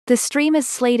The stream is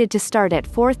slated to start at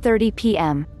 4:30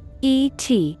 p.m. ET.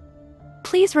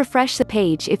 Please refresh the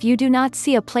page if you do not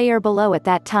see a player below at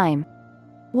that time.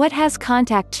 What has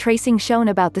contact tracing shown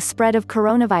about the spread of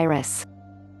coronavirus?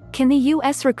 Can the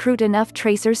U.S. recruit enough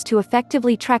tracers to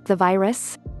effectively track the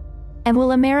virus? And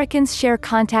will Americans share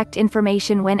contact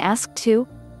information when asked to?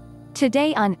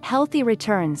 Today on Healthy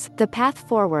Returns, The Path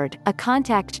Forward, a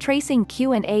contact tracing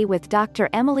Q&A with Dr.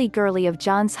 Emily Gurley of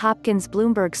Johns Hopkins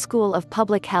Bloomberg School of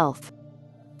Public Health.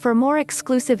 For more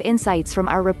exclusive insights from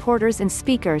our reporters and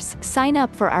speakers, sign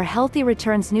up for our Healthy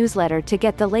Returns newsletter to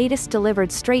get the latest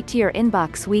delivered straight to your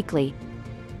inbox weekly.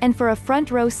 And for a front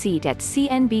row seat at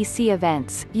CNBC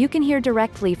Events, you can hear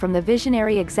directly from the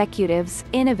visionary executives,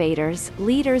 innovators,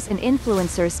 leaders and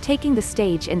influencers taking the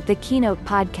stage in the Keynote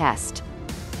Podcast.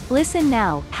 Listen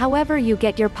now, however you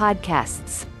get your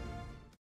podcasts.